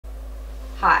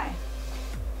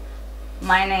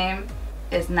My name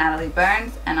is Natalie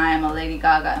Burns, and I am a Lady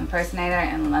Gaga impersonator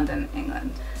in London,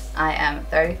 England. I am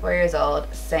 34 years old,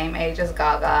 same age as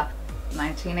Gaga,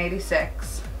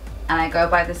 1986, and I go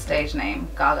by the stage name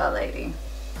Gaga Lady.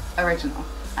 Original,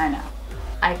 I know.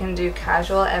 I can do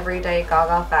casual everyday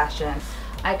Gaga fashion.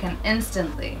 I can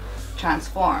instantly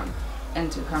transform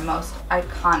into her most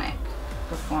iconic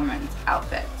performance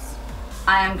outfits.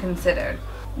 I am considered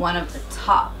one of the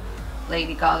top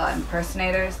Lady Gaga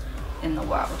impersonators in the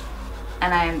world,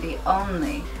 and I am the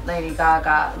only Lady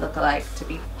Gaga lookalike to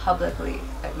be publicly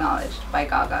acknowledged by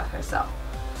Gaga herself.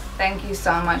 Thank you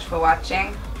so much for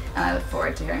watching, and I look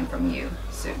forward to hearing from you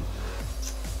soon.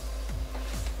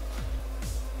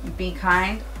 Be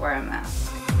kind, wear a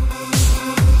mask.